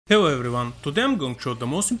Hello everyone, today I'm going to show the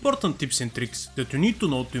most important tips and tricks that you need to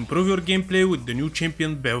know to improve your gameplay with the new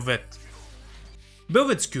champion Bel'Veth.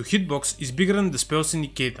 Bel'Veth's Q hitbox is bigger than the spell's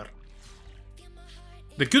indicator.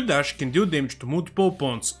 The Q dash can deal damage to multiple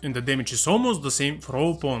opponents and the damage is almost the same for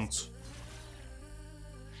all opponents.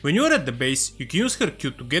 When you are at the base, you can use her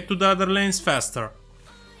Q to get to the other lanes faster.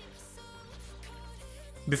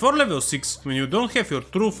 Before level 6, when you don't have your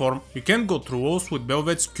true form, you can't go through walls with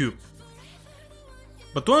Bel'Veth's Q.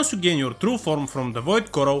 But once you gain your true form from the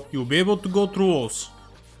Void Coral, you'll be able to go through walls.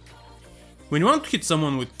 When you want to hit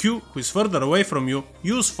someone with Q who is further away from you,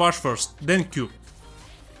 use Flash first, then Q.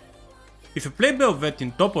 If you play Bel'Veth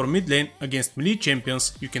in top or mid lane against melee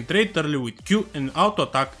champions, you can trade early with Q and auto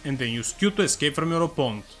attack and then use Q to escape from your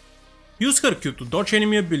opponent. Use her Q to dodge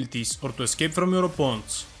enemy abilities or to escape from your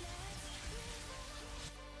opponents.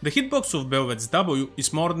 The hitbox of Bel'Veth's W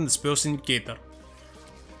is more than the spell's indicator.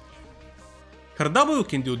 Her W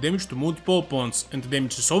can deal damage to multiple opponents and the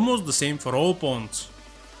damage is almost the same for all opponents.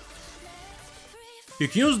 You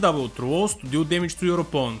can use W through walls to deal damage to your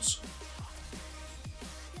opponents.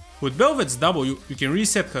 With Bel'Veth's W, you can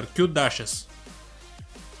reset her Q dashes.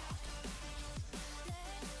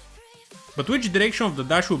 But which direction of the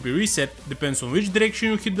dash will be reset depends on which direction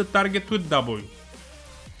you hit the target with W.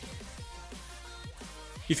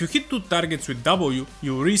 If you hit 2 targets with W,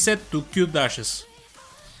 you will reset 2 Q dashes.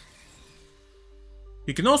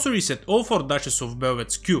 You can also reset all 4 dashes of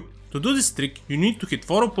Bel'Veth's Q. To do this trick, you need to hit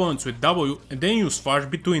 4 opponents with W and then use Flash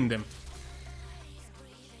between them.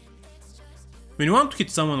 When you want to hit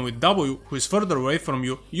someone with W who is further away from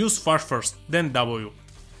you, use Flash first, then W.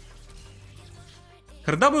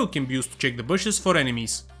 Her W can be used to check the bushes for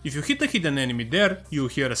enemies. If you hit a hidden enemy there, you will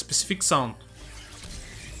hear a specific sound.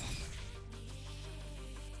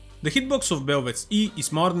 The hitbox of Bel'Veth's E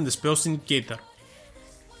is more than the spell's indicator.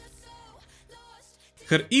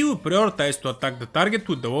 Her E will prioritize to attack the target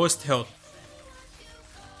with the lowest health.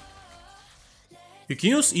 You can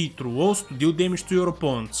use E through walls to deal damage to your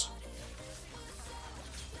opponents.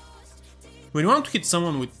 When you want to hit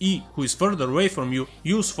someone with E who is further away from you,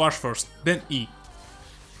 use Flash first, then E.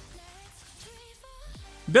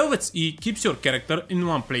 Bel'Veth's E keeps your character in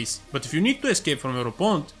one place, but if you need to escape from your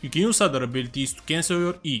opponent, you can use other abilities to cancel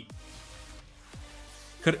your E.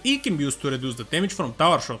 Her E can be used to reduce the damage from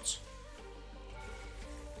tower shots.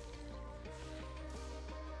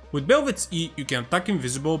 With Bel'Veth's E, you can attack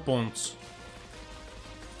invisible opponents.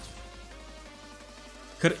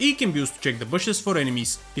 Her E can be used to check the bushes for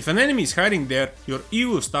enemies. If an enemy is hiding there, your E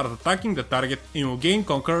will start attacking the target and you will gain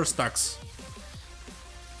Conqueror stacks.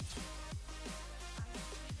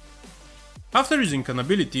 After using an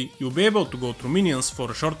ability, you will be able to go through minions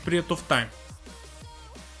for a short period of time.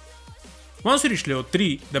 Once you reach level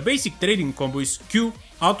 3, the basic trading combo is Q,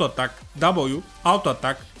 auto attack, W, auto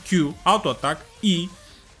attack, Q, auto attack, E,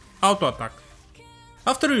 auto attack.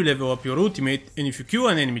 After you level up your ultimate and if you kill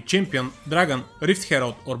an enemy champion, dragon, rift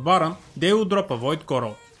herald or baron, they will drop a void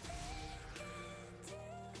coral.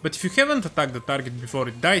 But if you haven't attacked the target before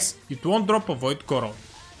it dies, it won't drop a void coral.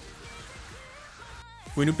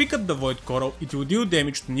 When you pick up the void coral, it will deal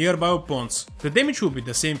damage to nearby opponents. The damage will be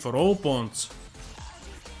the same for all opponents.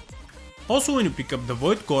 Also when you pick up the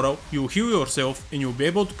void coral, you will heal yourself and you will be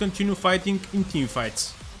able to continue fighting in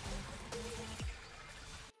teamfights.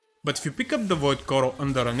 But if you pick up the Void Coral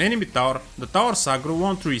under an enemy tower, the tower's aggro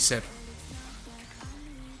won't reset.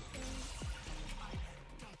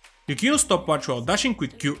 You can use stopwatch while dashing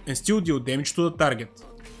with Q and still deal damage to the target.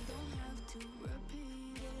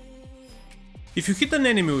 If you hit an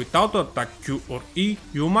enemy with auto attack Q or E,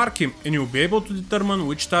 you will mark him and you will be able to determine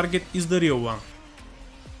which target is the real one.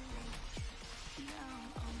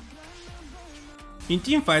 In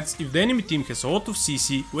teamfights, if the enemy team has a lot of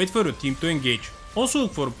CC, wait for your team to engage. Also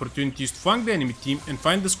look for opportunities to flank the enemy team and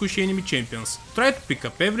find the squishy enemy champions. Try to pick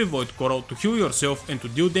up every Void Coral to heal yourself and to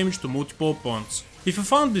deal damage to multiple opponents. If you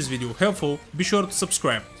found this video helpful, be sure to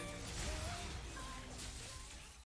subscribe.